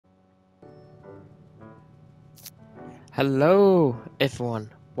Hello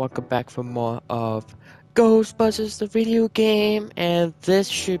everyone, welcome back for more of Ghostbusters the video game, and this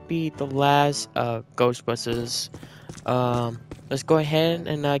should be the last Ghostbusters. Let's go ahead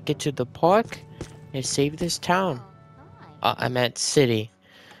and get to the park and save this town. I meant city.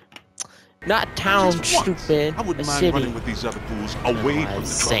 Not town, stupid. I wouldn't a mind city. running with these other fools away from the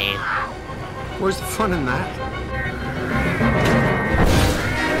Insane. Where's the fun in that?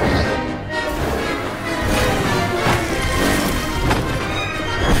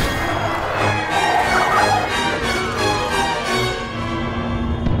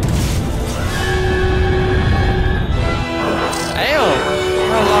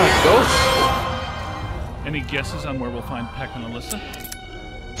 Ghosts? Any guesses on where we'll find Peck and Ilyssa?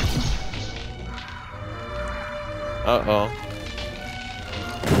 Uh-oh.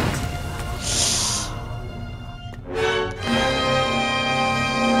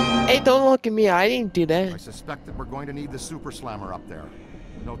 Hey, don't look at me. I didn't do that. I suspect that we're going to need the Super Slammer up there.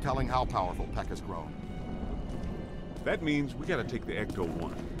 No telling how powerful Peck has grown. That means we gotta take the Ecto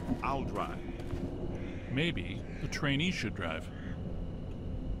one. I'll drive. Maybe the trainee should drive.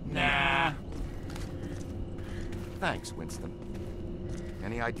 Nah. Thanks, Winston.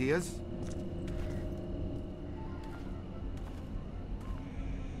 Any ideas?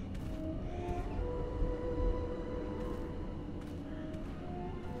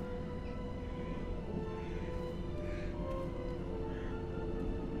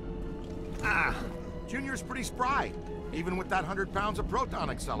 Junior's pretty spry, even with that 100 pounds of proton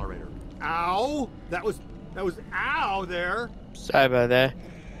accelerator. Ow! That was ow there. Sorry about that.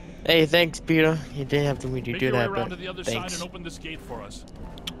 Hey, thanks, Peter. You didn't have to me to Make do your way that, around but to the other thanks. side and open this gate for us.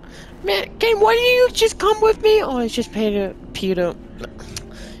 Man, why didn't you just come with me? Oh, it's just Peter.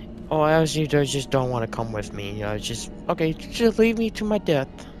 Oh, I actually just don't want to come with me. Okay, just leave me to my death.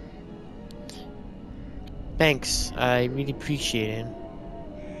 Thanks, I really appreciate it.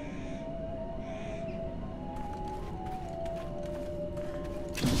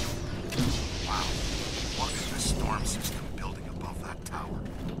 Wow, look at this storm system building above that tower.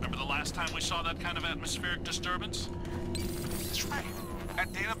 Remember the last time we saw that kind of atmospheric disturbance? That's right.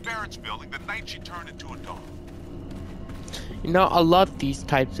 At Dana Barrett's building, the night she turned into a dog. You know, I love these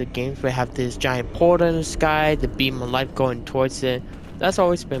types of games where I have this giant portal in the sky, the beam of light going towards it. That's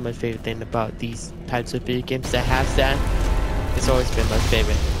always been my favorite thing about these types of video games that have that. It's always been my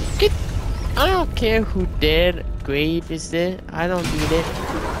favorite. I don't care who did Grave is it. I don't need it.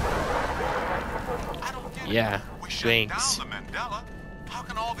 I don't get Yeah, it. We shut drinks. down the mandala. How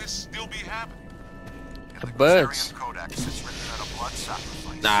can all this still be happening? The birds. Gozerian Codex, it's written that a blood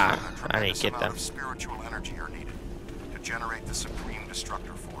sacrifice Nah, and a I didn't tremendous get amount them. of spiritual energy are needed to generate the supreme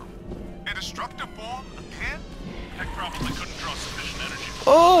destructor form. A destructor form? Again? Peck probably couldn't draw sufficient energy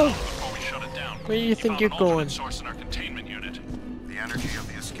Oh! before we shut it down. Where do you He think found you're an alternate going? source in our containment unit. The energy of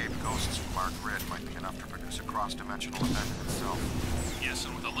the escaped ghosts from our grid might be enough to produce a cross-dimensional event in itself. Yes,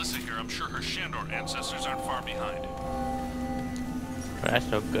 and with Ilyssa here, I'm sure her Shandor ancestors aren't far behind. That's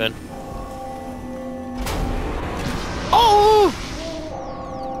no good. Oh!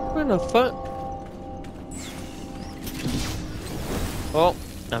 What the fuck? Oh,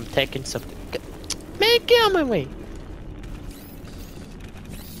 I'm taking something. Man, get out of my way!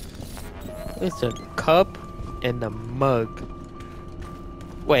 It's a cup and a mug.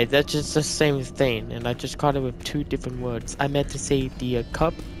 Wait, that's just the same thing, and I just caught it with two different words. I meant to say the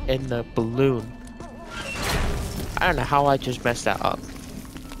cup and the balloon. I don't know how I just messed that up.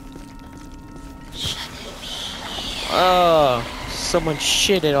 Oh, someone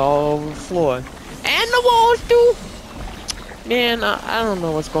shitted all over the floor. And the walls, too! Man, I don't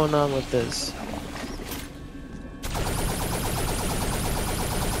know what's going on with this.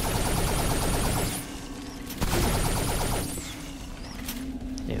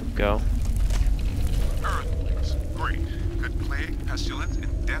 There we go. Earthquakes. Great. Could plague, pestilence,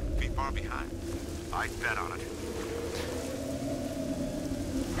 and death be far behind? I'd bet on it.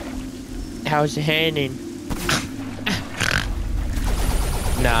 How's it handing?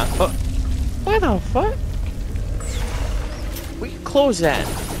 Nah. Oh, what the fuck? We can close that.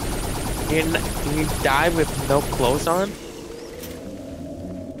 You die with no clothes on?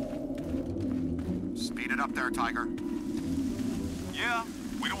 Speed it up there, Tiger. Yeah,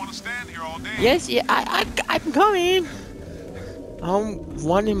 we don't want to stand here all day. Yes, yeah, I'm coming. I'm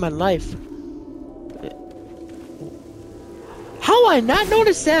wanting my life. How I not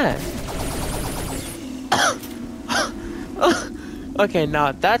noticed that? Okay,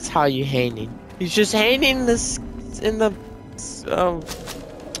 now that's how you hanging. He's just hanging this in the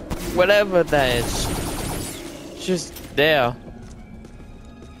whatever that is. Just there.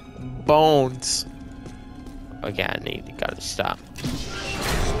 Bones. Okay, gotta stop.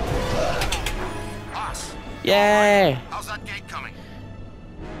 Boss, Yay! how's that gate coming?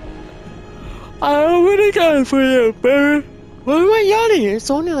 I already got it for you, baby. Why am I yelling?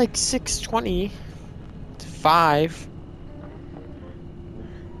 It's only like 6:20. It's 5.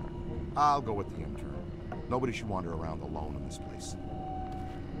 I'll go with the intern. Nobody should wander around alone in this place.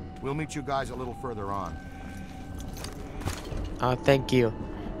 We'll meet you guys a little further on. Oh, thank you.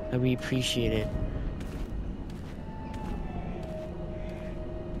 We appreciate it.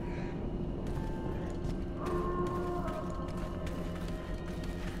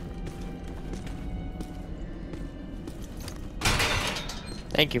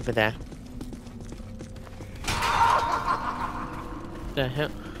 Thank you for that. The hell?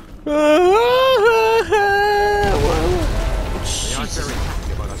 They aren't very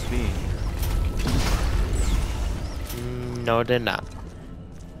happy about us being here. No, they're not.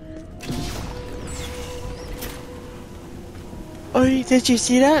 Oh, did you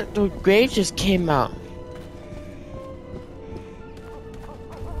see that? The grave just came out.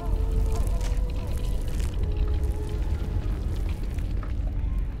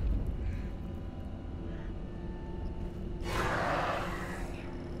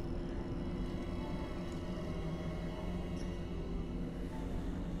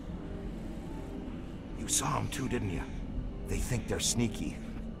 You saw them too, didn't you? They think they're sneaky.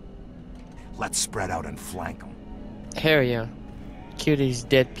 Let's spread out and flank them. Hell yeah. Kill these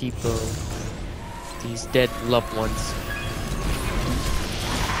dead people. These dead loved ones.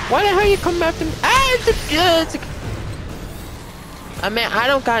 Why the hell you come after me? Ah, it's a... I mean, I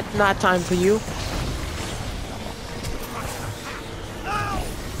don't got not time for you.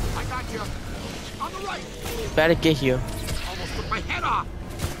 I got you. On the right. Better get here. Almost took my head off.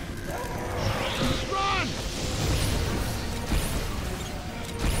 Run!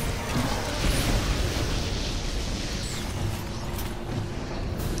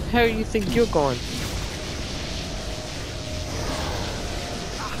 How do you think you're going?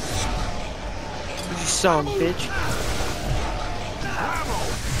 You son of a bitch.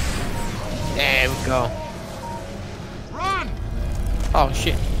 There we go. Run! Oh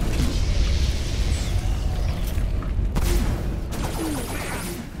shit.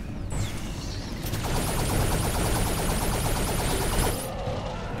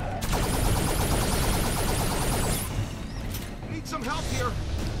 Need some help here.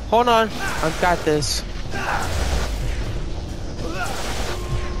 Hold on. I've got this. They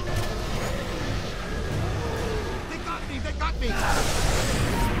got me. They got me.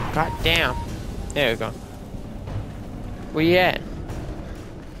 God damn. There we go. Where you at?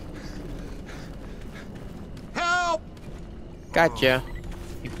 Help! Gotcha.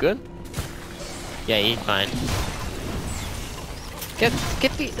 You good? Yeah, he's fine.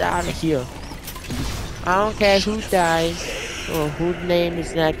 Get these out of here. I don't care who dies or whose name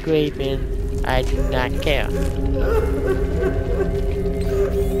is not graven. I do not care.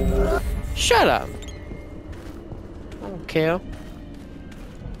 Shut up. I don't care.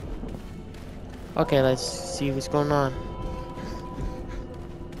 Okay, let's see what's going on.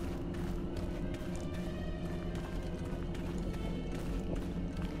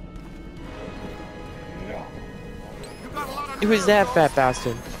 Who is that fat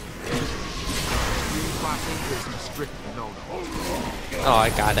bastard? Oh,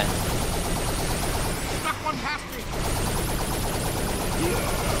 I got it. Snuck one past me.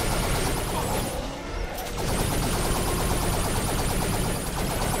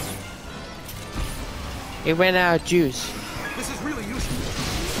 It ran out of juice. This is really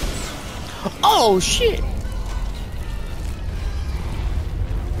useful. Oh shit!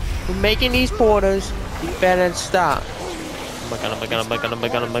 We're making these porters. You better stop. Oh my god, oh my god, oh my god, oh my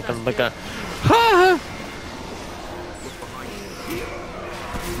god, oh my god, oh my god. Ha!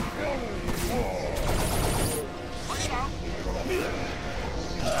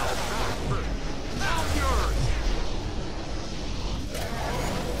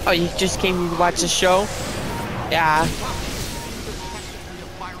 Oh, you just came to watch the show? Yeah.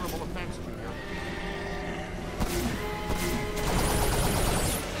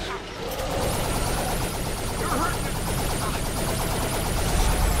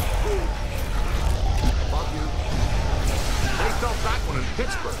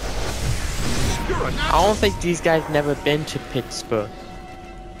 I don't think these guys never been to Pittsburgh.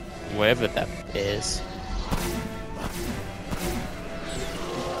 Wherever that is.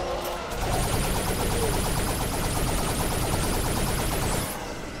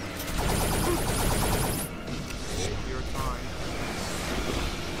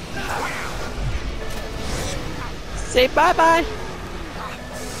 Say bye-bye.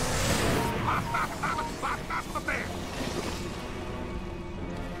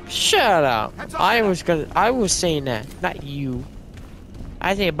 Shut up. I was saying that, not you.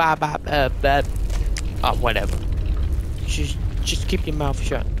 I say bye bye whatever. Just keep your mouth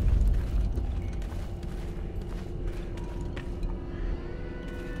shut.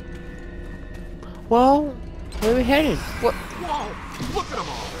 Well, where are we headed? What? Whoa! Look at them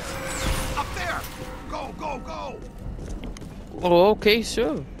all! Up there! Go, go, go! Oh, okay,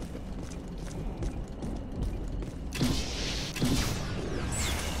 sure.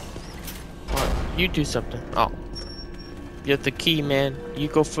 You do something. Oh. You're the key, man. You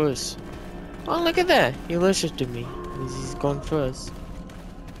go first. Oh, look at that. He listens to me. He's going first.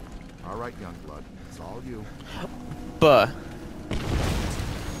 All right, young blood. It's all you. But.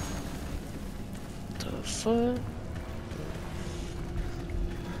 The fuck?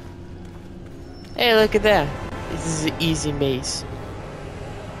 Hey, look at that. This is an easy maze.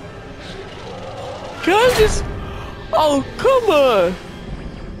 Can I just... Oh, come on!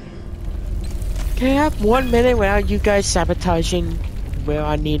 Can I have 1 minute without you guys sabotaging where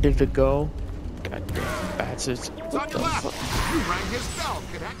I needed to go? Goddamn bastards. It's on your left. You rang his bell,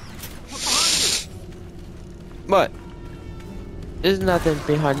 cadet. Look behind you. What? There's nothing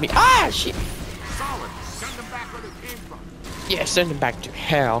behind me. Ah, shit! Solid. Send them back where they came from. Yeah, send them back to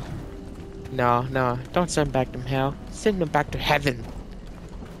hell. No, no, don't send back to hell. Send them back to heaven.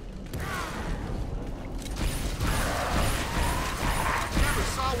 Never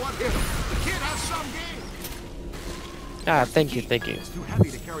saw what hit him. The kid has some game. Ah, thank you, thank you. It's too heavy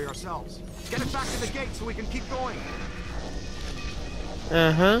to carry ourselves. Get it back to the gate so we can keep going.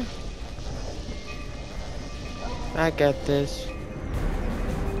 Uh-huh. I got this.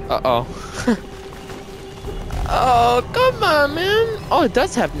 Uh-oh. Oh, come on, man. Oh, it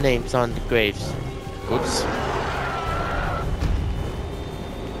does have names on the graves. Oops.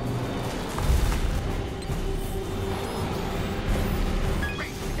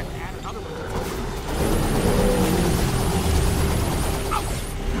 Great, we get to add another one.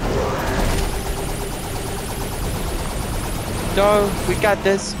 So, we got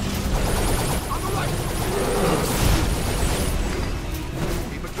this. On the right.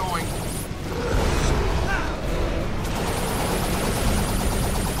 Keep it going.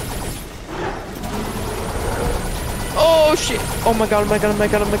 Oh shit! Oh my god! Oh my god! Oh my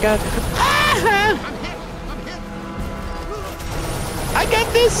god! Oh my god! Ah! I'm hit. I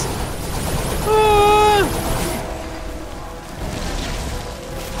got this. Ah!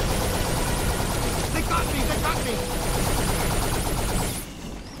 They got me. They got me.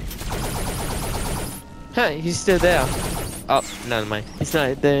 Hey, he's still there. Oh, never mind. He's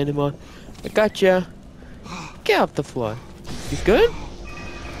not there anymore. I gotcha. Get off the floor. You good?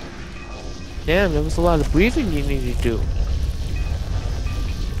 Damn, there was a lot of breathing you need to do.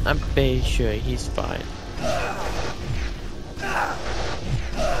 I'm pretty sure he's fine.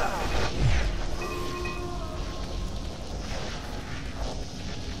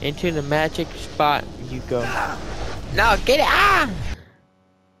 Into the magic spot you go. No, get it! Ah!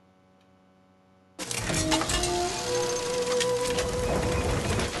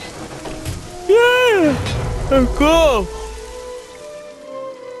 Yeah! I'm cool!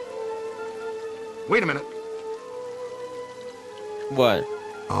 Wait a minute. What?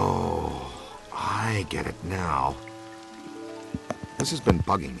 Oh, I get it now. This has been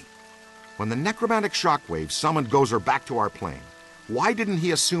bugging me. When the necromantic shockwave summoned Gozer back to our plane, why didn't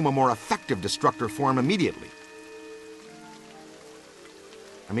he assume a more effective destructor form immediately?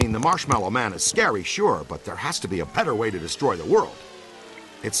 I mean, the Marshmallow Man is scary, sure, but there has to be a better way to destroy the world.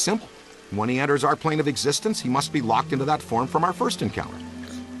 It's simple. When he enters our plane of existence, he must be locked into that form from our first encounter.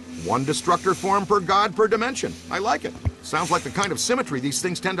 One destructor form per god per dimension. I like it. Sounds like the kind of symmetry these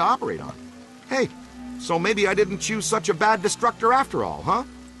things tend to operate on. Hey, so maybe I didn't choose such a bad destructor after all, huh?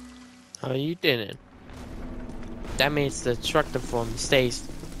 Oh, you didn't. That means the destructor form stays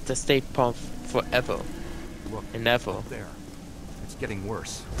the Stay-Puft forever. Look, and ever. up there. It's getting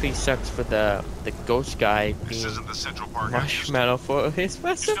worse. Pretty sucks for the ghost guy This being isn't the Central Park. marshmallow for his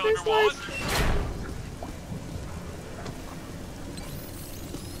rest of his life.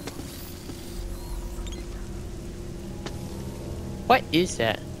 What is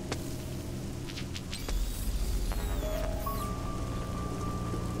that?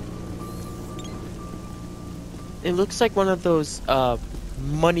 It looks like one of those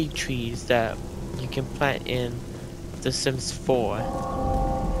money trees that you can plant in The Sims 4.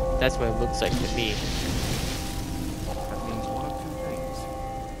 That's what it looks like to me. That means one of two things.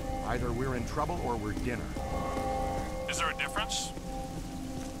 Either we're in trouble or we're dinner. Is there a difference?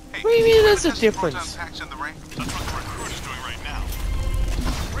 Hey, What do you mean there's a this difference? photon packs in the ring? That's what the recruit is doing right now.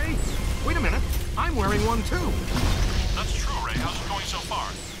 Ray, wait a minute. I'm wearing one too. That's true, Ray. How's it going so far?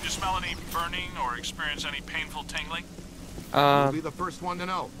 You smell any burning or experience any painful tingling? You'll be the first one to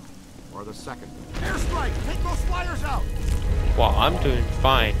know. Or the second. Airstrike! Take those flyers out! Well, I'm doing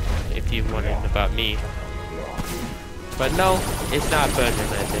fine, if you're wondering about me. But no, it's not burning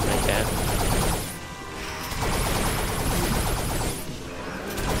or anything like that.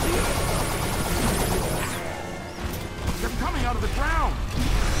 They're coming out of the ground!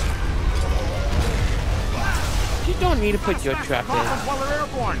 You don't need to put your trap in. While they're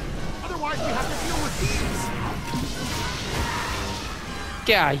airborne! Otherwise we have to deal with these!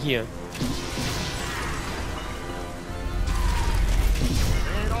 Get out of here.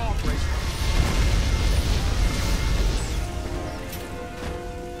 And all brace.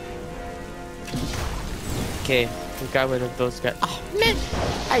 Okay, we got rid of those guys. Oh man,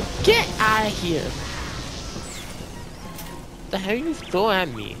 I get out of here. The hell you throw at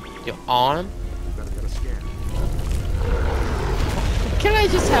me? Your arm? Better get a scan. Can I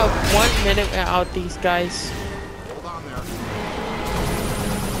just have 1 minute without these guys? Hold on there.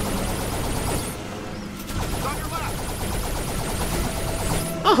 It's on your left.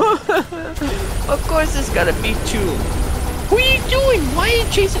 Of course it's gotta be two. What are you doing? Why are you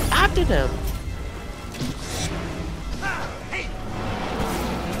chasing after them?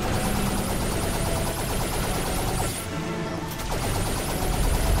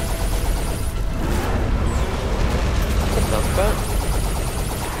 What the fuck?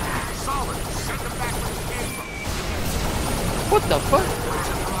 Solid. Send them back where you came from. What the fuck?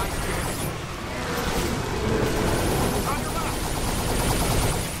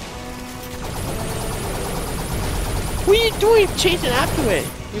 What are you doing chasing after it?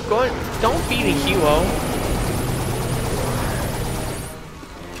 You're going, don't be the hero.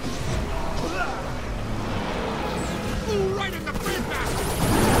 Flew right in the bread basket!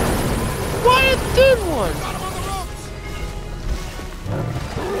 What a good one. Got him on the ropes!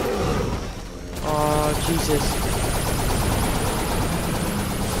 Oh, Jesus.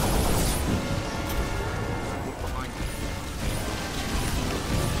 Look behind you.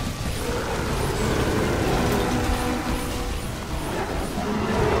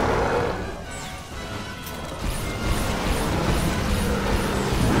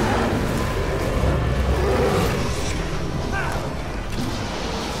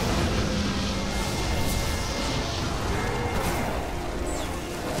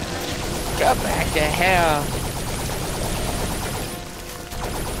 Get back to hell.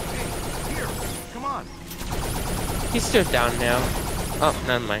 Here, come on. He's still down now. Oh,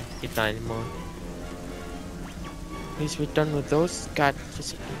 never mind. He's not anymore. At least we're done with those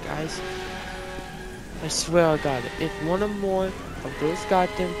godforsaken guys. I swear I got it. If one or more of those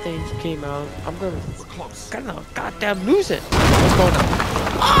goddamn things came out, I'm We're close. gonna goddamn lose it. What's going on?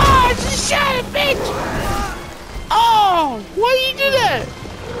 Oh, shut it, bitch! Oh, why you do that?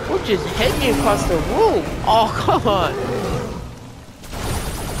 Or just hit me across the room. Oh, come on.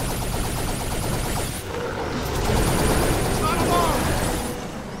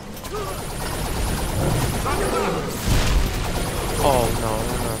 Oh, no.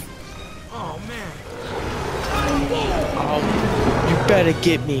 Oh man! Oh, you better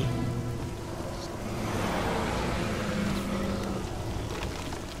get me.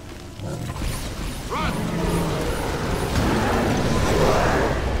 Run!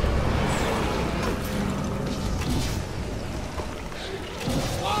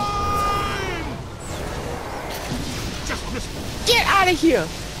 Just missed me. Get out of here!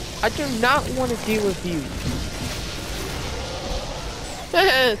 I do not want to deal with you.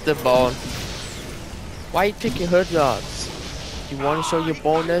 The bone. Why you taking her dogs? You want to show your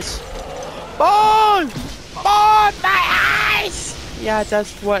bonus? Bone! Bone! My eyes! Yeah,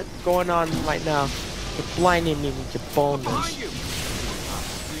 that's what's going on right now. You're blinding me with your Behind bonus. you.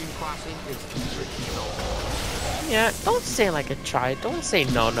 Stream crossing is tricky. Yeah, don't say like a child. Don't say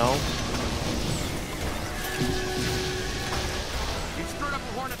no. You stirred up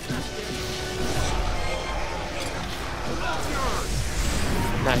a hornet's nest, kid.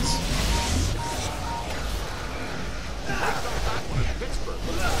 Nice.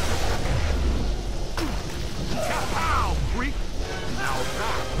 Kapow, freak! Now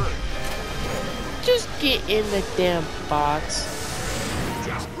that hurt. Just get in the damn box.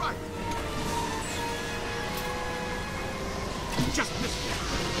 Just right. Just missed it.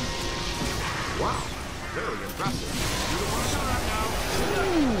 Wow, very impressive. You don't want to do that now.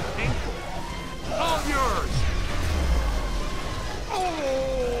 Ooh, painful. All yours.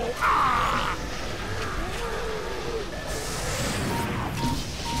 Oh, ah!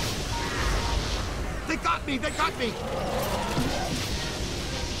 They got me! They got me!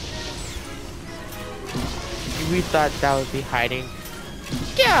 We thought that would be hiding.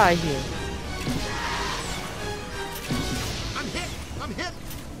 Get out of here. I'm hit! I'm hit!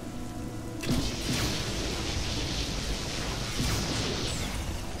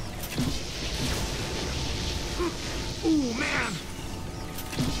 Ooh, man!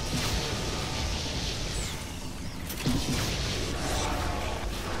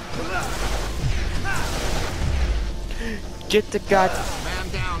 Get the god. Man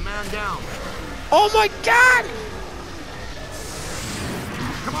down, man down! Oh my god!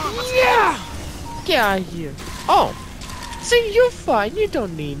 Come on, let's Yeah! Get out of here. Oh! See, you're fine. You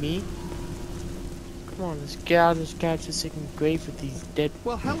don't need me. Come on, let's get out of this god-forsaken grave with these dead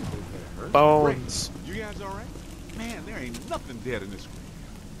Well, hello there. bones. You guys all right? Man, there ain't nothing dead in this grave.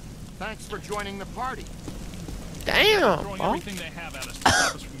 Thanks for joining the party. Damn! Throwing Oh. everything they have at us to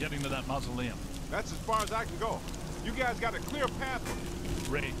stop us from getting to that mausoleum. That's as far as I can go. You guys got a clear path.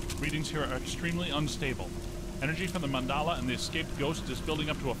 Ray, readings here are extremely unstable. Energy from the mandala and the escaped ghost is building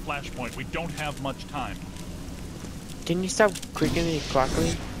up to a flashpoint. We don't have much time. Can you stop clicking the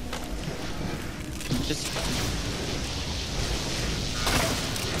crockery? Just...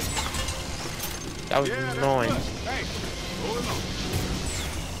 That was Yeah, that's annoying. good. Hey, hold it on.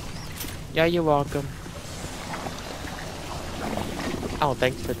 Yeah, you're welcome. Oh,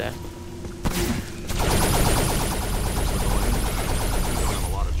 thanks for that. We don't have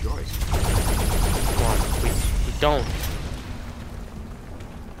a lot of choice. Come on, we don't.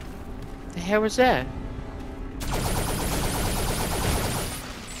 The hell was that?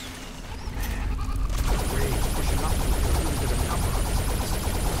 Raid's pushing up to a number of us.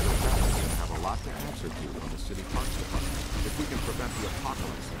 We'll have a lot to answer to on the city parks department. If we can prevent the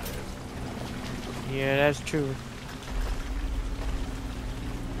apocalypse, that is. Yeah, that's true.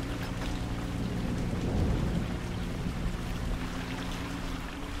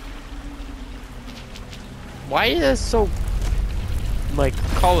 Why is it so, like,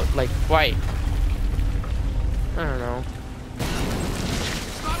 call it, like, white? I don't know.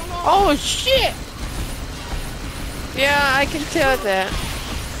 Oh, shit! Yeah, I can tell that.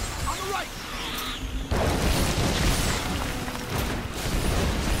 On the right!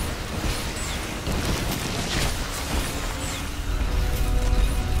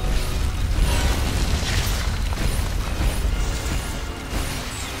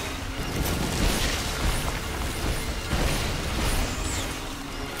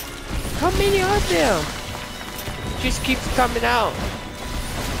 How many are there? Just keeps coming out.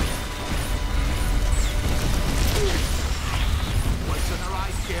 What's in their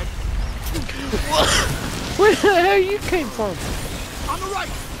eyes, kid? Where the hell you came from? On the right!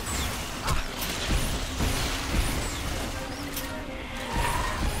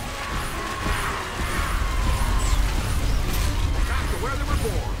 Back to where they were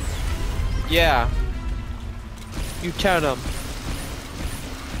born. Yeah. You tell them.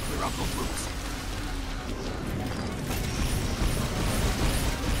 Clear up those roots.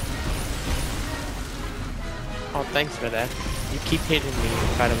 Oh, thanks for that. You keep hitting me,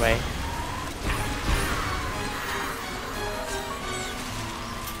 by the way.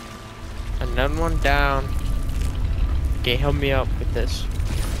 Another one down. Okay, help me up with this.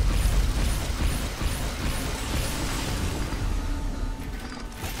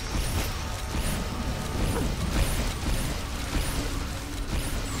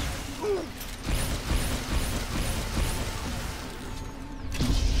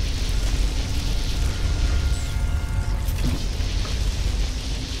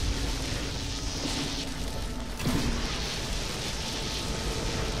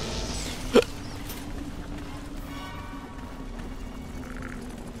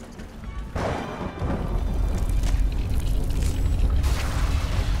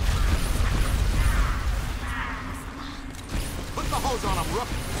 Put the hose on them, Rook.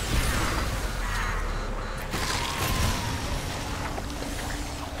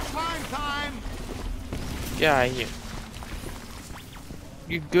 Time! Get out of here.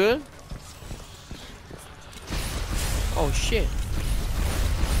 You good? Oh shit.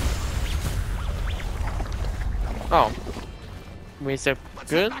 Oh. Wait, is that Let's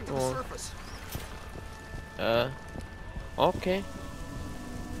good? head back to the Or surface. okay.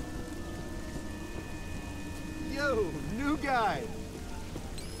 Yo, new guy.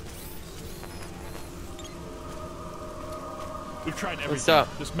 We've tried everything. What's up?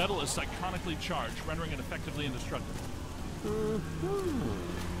 This metal is psychonically charged, rendering it effectively indestructible. Well,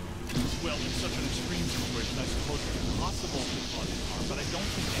 in such an extreme situation, I suppose it's impossible to cause harm, but I don't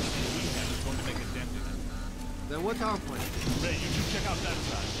think anything we have is going to make a dent in it. Then what's our plan? Ray, you two check out that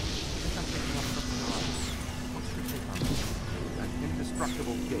side. What's your take on this? An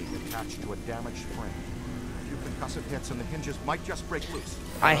indestructible gate attached to a damaged frame. If you concussive hits and the hinges might just break loose.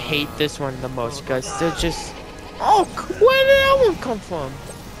 I hate this one the most because they're just... Oh, where did that one come from?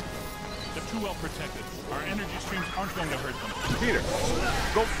 They're too well protected. Our energy streams aren't going to hurt them. Peter,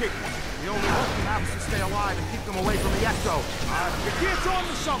 go kick one. The only hope we have is to stay alive and keep them away from the Ecto. The kid's on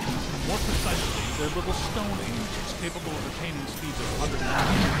to something. More precisely, they're little stone angels capable of attaining speeds of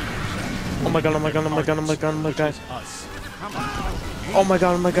 150%. Oh my god, oh my god, oh my god, oh my god, oh my god. Us. Oh my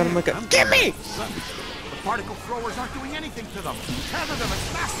god, oh my god, oh my god. Get me! The particle throwers aren't doing anything to them. Tether them and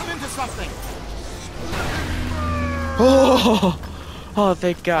smash them into something. Oh, oh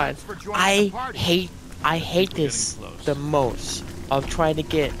thank god. I hate this the most. Of trying to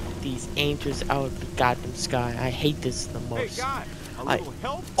get these angels out of the goddamn sky. I hate this the most. Hey, guy, a I little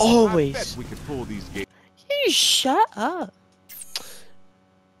help? always... I bet we could pull these gates. You shut up.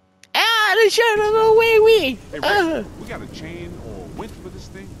 Ah, they shut up away we. Hey, Rick, we got a chain or a winch for this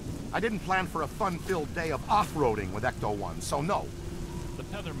thing? I didn't plan for a fun-filled day of off-roading with Ecto-1, so no. The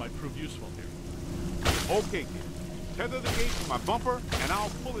tether might prove useful here. Okay, kid. Tether the gate to my bumper, and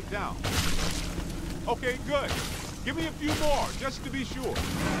I'll pull it down. Okay, good. Give me a few more, just to be sure.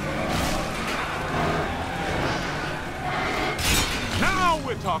 Now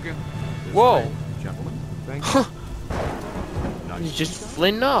we're talking. Whoa. Gentlemen, thank you. He's just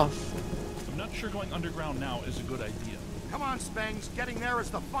flinting off. I'm not sure going underground now is a good idea. Come on, Spangs. Getting there is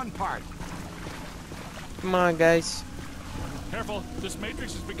the fun part. Come on, guys. Careful, this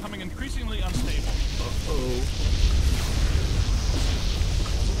matrix is becoming increasingly unstable. Uh-oh.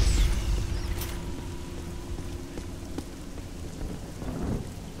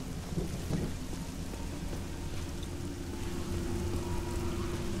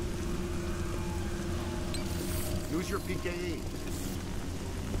 Use your PKE.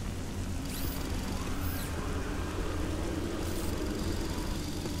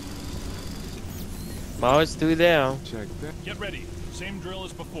 Mars through there. Check that. Get ready. Same drill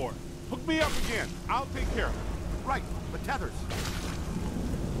as before. Hook me up again. I'll take care of it. Right, the tethers.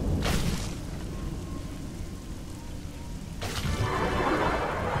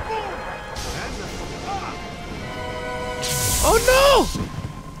 Oh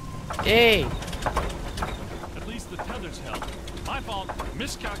no! Hey. At least the tether's held. My fault.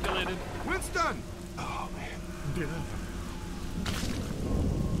 Miscalculated. Winston! Oh, man.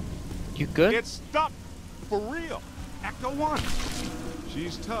 You good? It's stuck. For real. Ecto-1.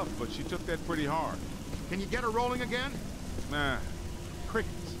 She's tough, but she took that pretty hard. Can you get her rolling again? Nah.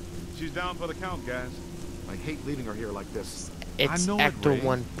 Crickets. She's down for the count, guys. I hate leaving her here like this. It's I know it, Ecto Ray.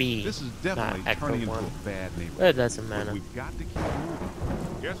 1B. This is not definitely turning Ecto into 1. a bad neighborhood. Well, it doesn't But matter. we've got to keep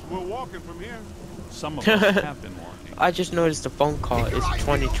moving. Guess we're walking from here. Some of us have been walking. I just noticed the phone call is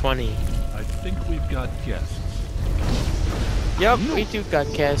 2020. I think we've got guests. Yep, we do got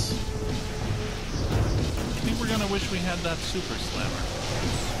Cass. I think we're gonna wish we had that super slammer.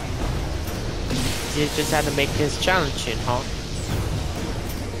 You just had to make this challenging, huh?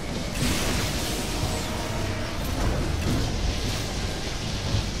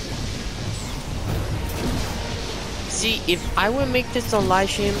 See, if I would make this on live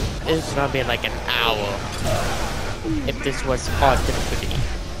stream, it's gonna be like an hour. If this was hard difficulty.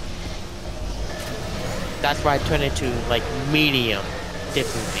 That's why I turned it to like medium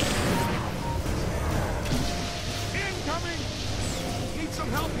difficulty. Incoming! Need some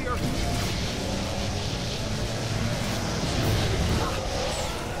help here.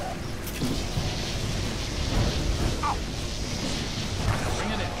 Ow!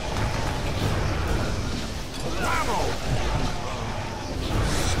 Bring it in. Bravo!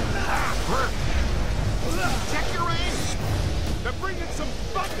 Hurt! Check your aim! They're bringing some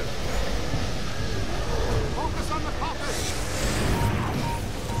thunder. Focus on the cultists!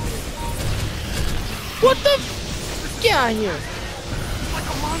 What the f- Get out of here. Like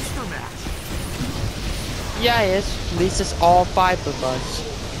a monster match! Yeah, it is. At least it's all 5 of us.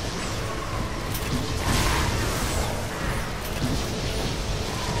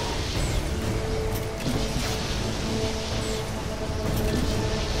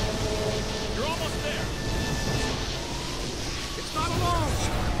 You're almost there. It's not alone!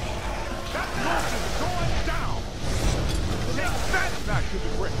 That motion is going down. Take that back to the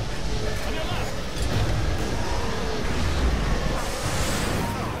brick. On your left.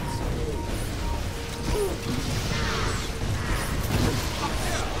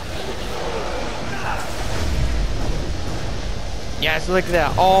 Yeah, so look at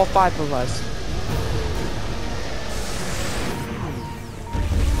that. All 5 of us.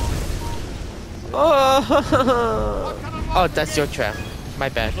 Oh, oh, that's your trap. My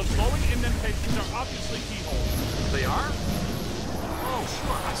bad. The flowing indentations are obviously keyholes. They are? Oh,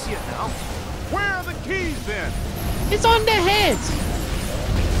 sure, I see it now. Where are the keys then? It's on their heads.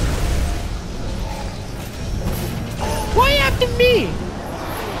 Why after me?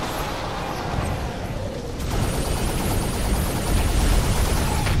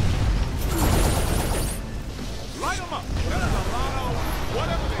 Light them up. That's a lot of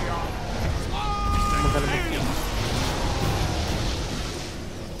whatever they are.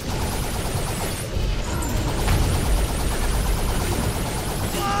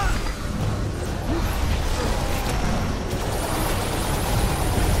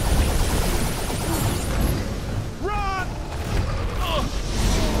 Run!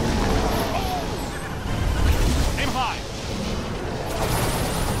 Aim high.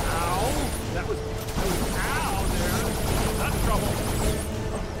 Ow! That was ow there. That's trouble.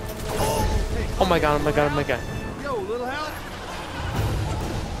 Oh my god, oh my god, oh my god. Yo, little help.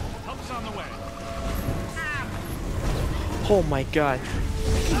 Help's on the way. Oh my god.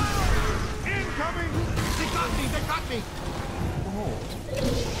 Incoming! They got me! They got me!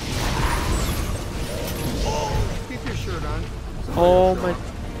 Oh. Keep your shirt on. Oh my.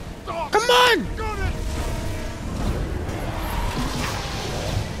 Come on! Got it!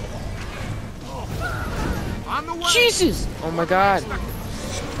 On the way! Jesus! Oh my god.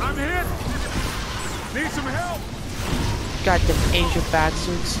 I'm hit! Need some help! Got them angel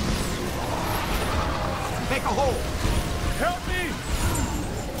batsuits. Take a hold. Help me!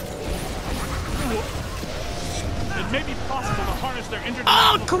 It may be possible to harness their Oh,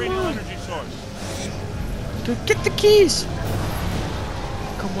 interdimensional come cranial on. energy source. Dude, get the keys!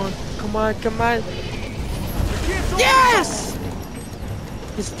 Come on, come on, come on. Yes!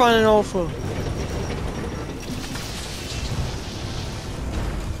 It's fun and awful.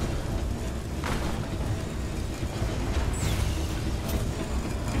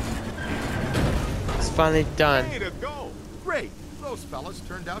 It's finally done. Way to go! Great. Those fellas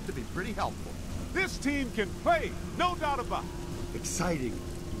turned out to be pretty helpful. This team can play, no doubt about it. Exciting.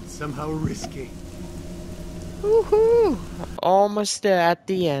 Somehow risky. Woohoo! Almost there at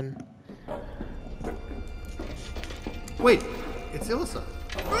the end. Wait, it's Ilyssa.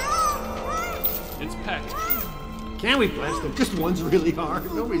 It's pecked. Can we blast them? Just one's really hard.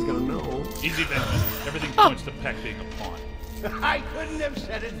 Nobody's gonna know. Easy, Benjamin. Everything points to Peck being a pawn. I couldn't have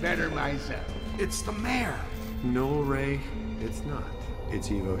said it better myself. It's the mayor. No, Ray, it's not. It's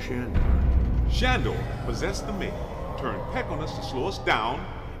Evo Shandor. Shandor possessed the mayor, turned Peck on us to slow us down,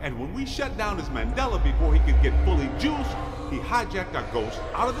 and when we shut down his mandala before he could get fully juiced, he hijacked our ghost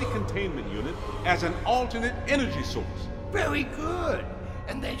out of the containment unit as an alternate energy source. Very good.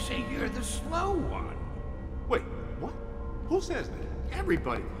 And they say you're the slow one. Wait, what? Who says that?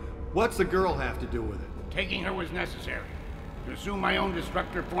 Everybody. What's the girl have to do with it? Taking her was necessary. To assume my own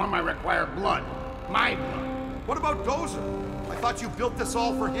destructor form, I require blood. My blood. What about Gozer? I thought you built this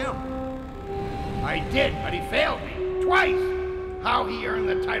all for him. I did, but he failed me. Twice. How he earned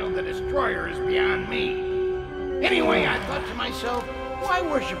the title the Destroyer is beyond me. Anyway, I thought to myself, why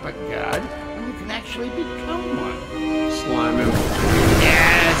worship a god when you can actually become one? Slime him.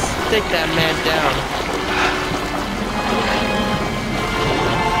 Yes! Take that man down.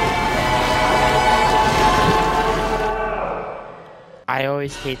 I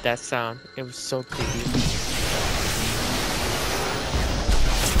always hate that sound. It was so creepy.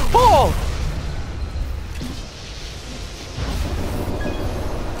 Oh!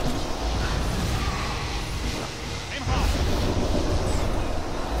 Aim high.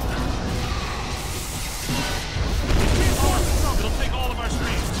 It'll take all of our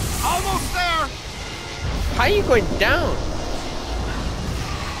streams. Almost there. How are you going down?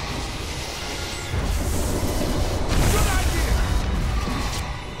 Good idea.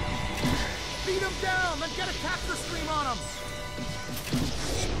 Beat him down, then get a capture stream on him.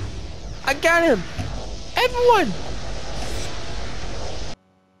 I got him! Everyone!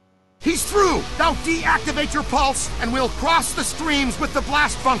 He's through. Now deactivate your pulse, and we'll cross the streams with the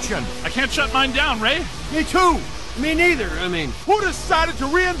blast function. I can't shut mine down, Ray. Me too. Me neither. I mean, Who decided to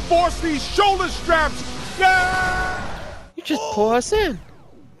reinforce these shoulder straps? Yeah! You just pull us in.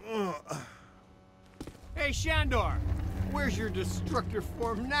 hey Shandor, where's your destructor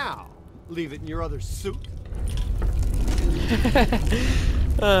form now? Leave it in your other suit.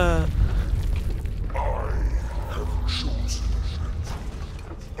 I have chosen.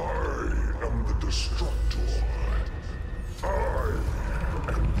 I am the Destructor. I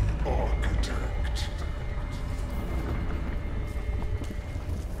am the Architect.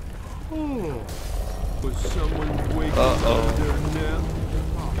 Oh, was someone waking up their nap?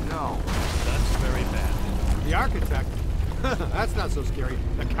 Oh no. That's very bad. The architect? That's not so scary.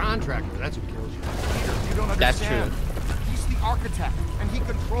 The contractor, that's who kills you. Peter, you don't That's understand. true. He's the architect, and he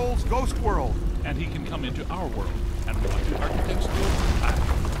controls Ghost World. And he can come into our world. And what do architects do?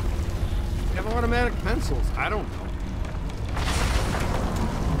 Have automatic pencils. I don't know.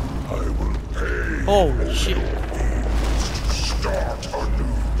 I will pay Oh shit! to start anew.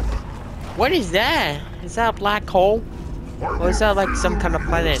 What is that? Is that a black hole? Or is that like some kind of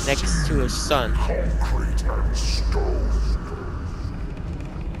planet next to a sun? Concrete and stone.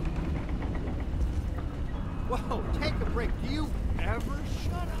 Whoa, take a break. Do you ever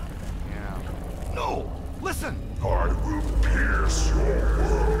shut up? Yeah. No! Listen! I will pierce your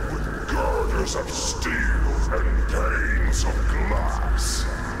world with girders of steel and panes of glass.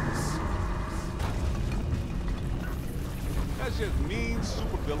 That's just mean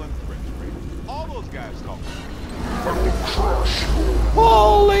supervillain treachery. All those guys talk. I will crush your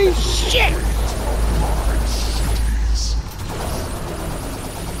Holy shit! cities.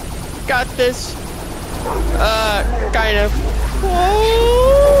 Got this. Kind of.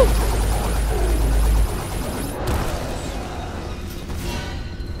 Whoa!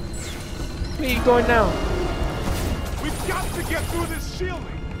 Where are you going now? We've got to get through this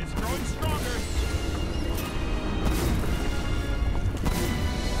shielding. It's growing stronger.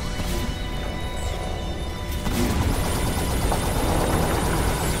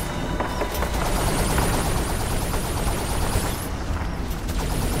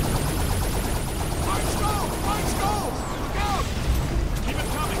 Keep it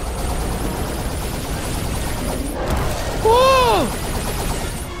coming. Whoa!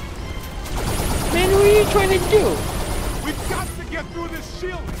 Man, what are you trying to do? We've got to get through this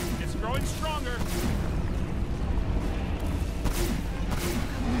shielding. It's growing stronger.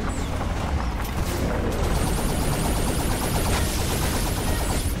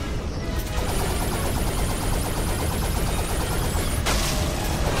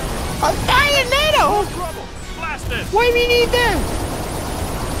 I'm dying now! Trouble. Blast it. Why do we need that?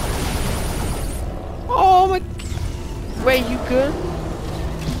 Oh my... Wait, you good?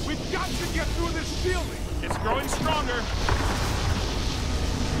 We've got to get through this shielding. It's growing stronger.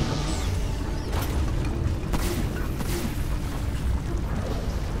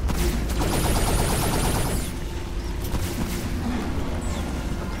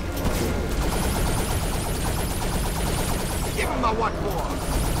 Give him the what for?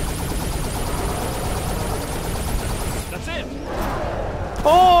 That's it.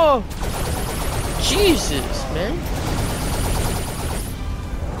 Oh! Jesus, man.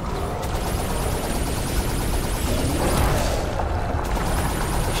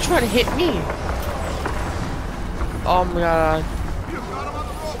 He's trying to hit me. Oh my god. You got him on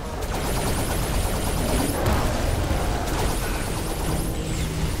the rope!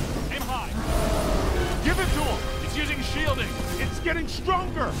 Aim high. Give it to him. It's using shielding. It's getting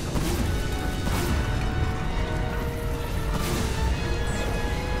stronger.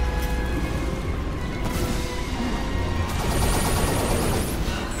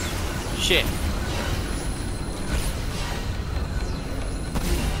 Shit.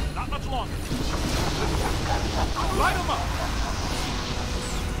 Not much longer. Light him up.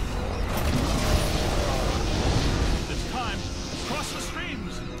 It's time. Cross the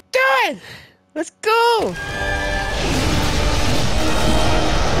streams. Do it! Let's go!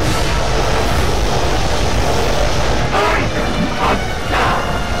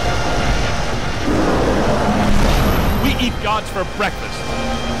 We eat gods for breakfast.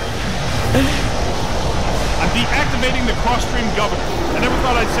 I'm deactivating the cross-stream governor. I never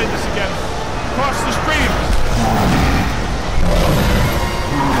thought I'd say this again. Cross the streams.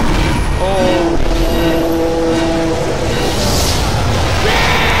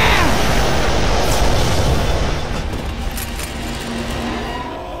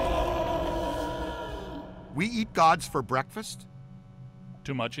 We eat gods for breakfast?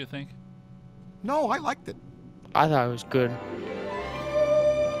 Too much, you think? No, I liked it. I thought it was good.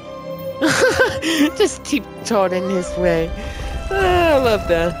 Just keep toting his way. I love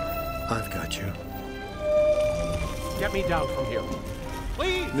that. I've got you. Get me down from here.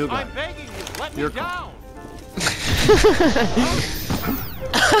 Please, New guy. I'm begging you. Let Your me call. down.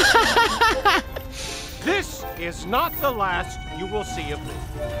 This is not the last you will see of me.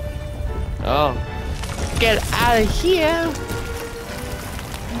 Oh. Get out of here.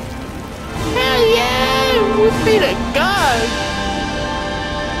 Hell yeah! We'll be the god!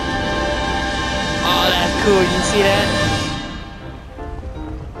 Oh, that's cool. You see that?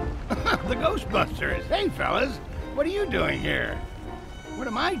 The Ghostbusters. Hey, fellas. What are you doing here? What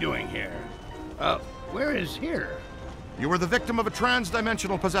am I doing here? Where is here? You were the victim of a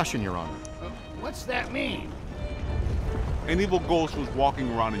trans-dimensional possession, Your Honor. What's that mean? An evil ghost was walking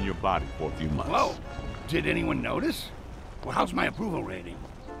around in your body for a few months. Whoa. Did anyone notice? Well, how's my approval rating?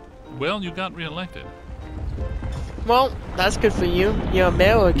 Well, you got reelected. Well, that's good for you. You're a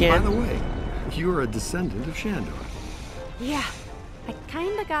male By again. the way, you're a descendant of Shandor. Yeah, I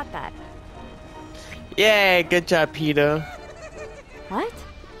kinda got that. Yeah, good job, Peter. What?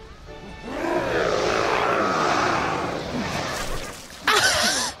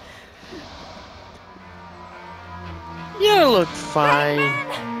 You look fine.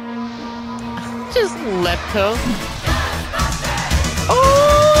 Just left her.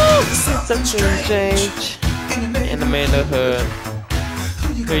 Oh! Something changed. And Amanda heard.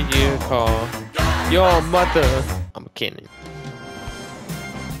 Who you call? Your mother. I'm kidding.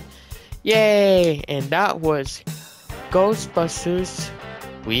 Yay! And that was Ghostbusters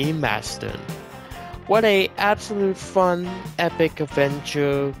Remastered. What a absolute fun, epic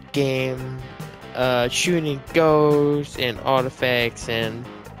adventure game. Shooting ghosts and artifacts and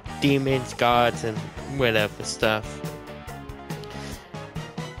demons, gods, and whatever stuff.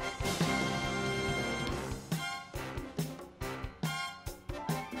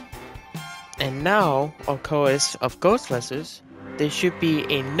 And now, of course, of Ghostbusters, there should be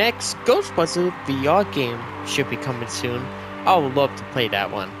a next Ghostbusters VR game should be coming soon. I would love to play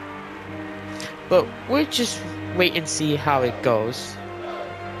that one. But we'll just wait and see how it goes.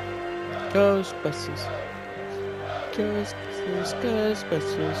 Ghostbusters. Ghostbusters,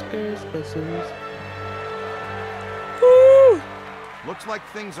 Ghostbusters, Ghostbusters. Woo! Looks like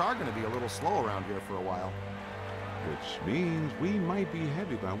things are going to be a little slow around here for a while. Which means we might be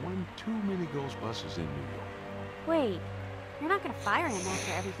headed by one too many Ghostbusters in New York. Wait, you're not gonna fire him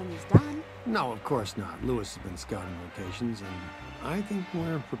after everything he's done. No, of course not. Lewis has been scouting locations, and I think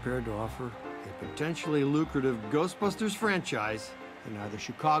we're prepared to offer a potentially lucrative Ghostbusters franchise in either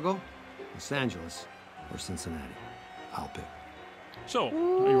Chicago, Los Angeles, or Cincinnati. I'll pick. So,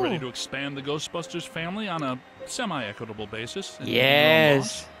 are you ready to expand the Ghostbusters family on a semi-equitable basis? and your own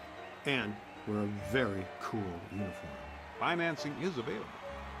Yes. And we're a very cool uniform. Financing is available.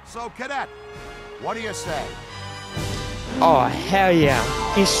 So, Cadet, what do you say? Oh, hell yeah.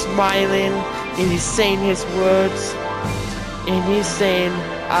 He's smiling, and he's saying his words, and he's saying,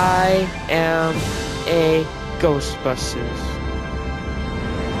 I am a Ghostbusters.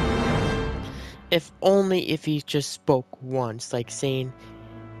 If only if he just spoke once, like saying,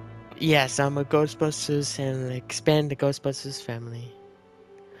 yes, I'm a Ghostbusters, and expand the Ghostbusters family.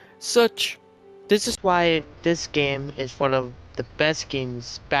 This is why this game is one of the best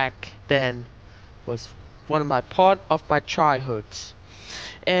games back then. Was one of my part of my childhoods.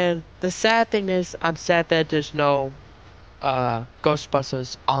 And the sad thing is, I'm sad that there's no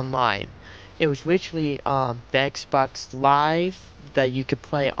Ghostbusters Online. It was originally the Xbox Live that you could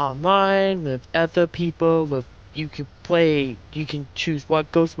play online with other people. You can choose what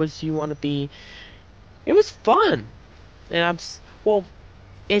Ghostbusters you want to be. It was fun, and well,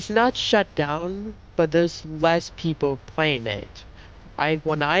 it's not shut down, but there's less people playing it.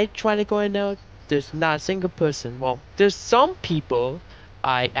 When I try to go in there, there's not a single person. Well, there's some people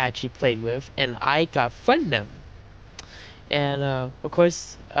I actually played with, and I got from them. And of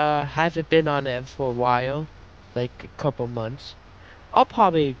course, haven't been on it for a while, like a couple months. I'll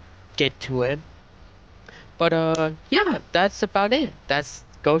probably get to it. But yeah, that's about it. That's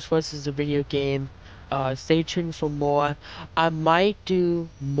Ghostbusters the video game. Stay tuned for more. I might do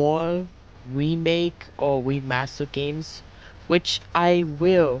more remake or remaster games, which I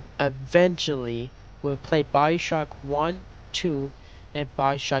will eventually will play Bioshock 1, 2, and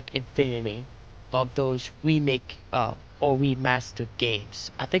Bioshock Infinity of those remake or remastered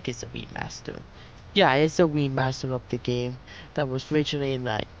games. I think it's a remaster. Yeah, it's a remaster of the game that was originally in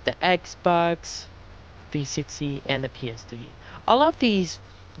like the Xbox 360 and the PS3. I love these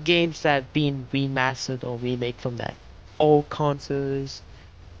games that have been remastered or remade from that old consoles,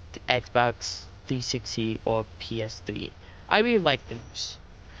 the Xbox 360 or PS3. I really like those.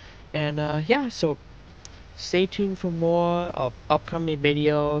 And yeah, so stay tuned for more of upcoming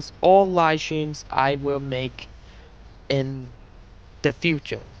videos or live streams I will make in the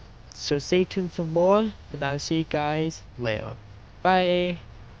future. So stay tuned for more, and I'll see you guys later. Bye!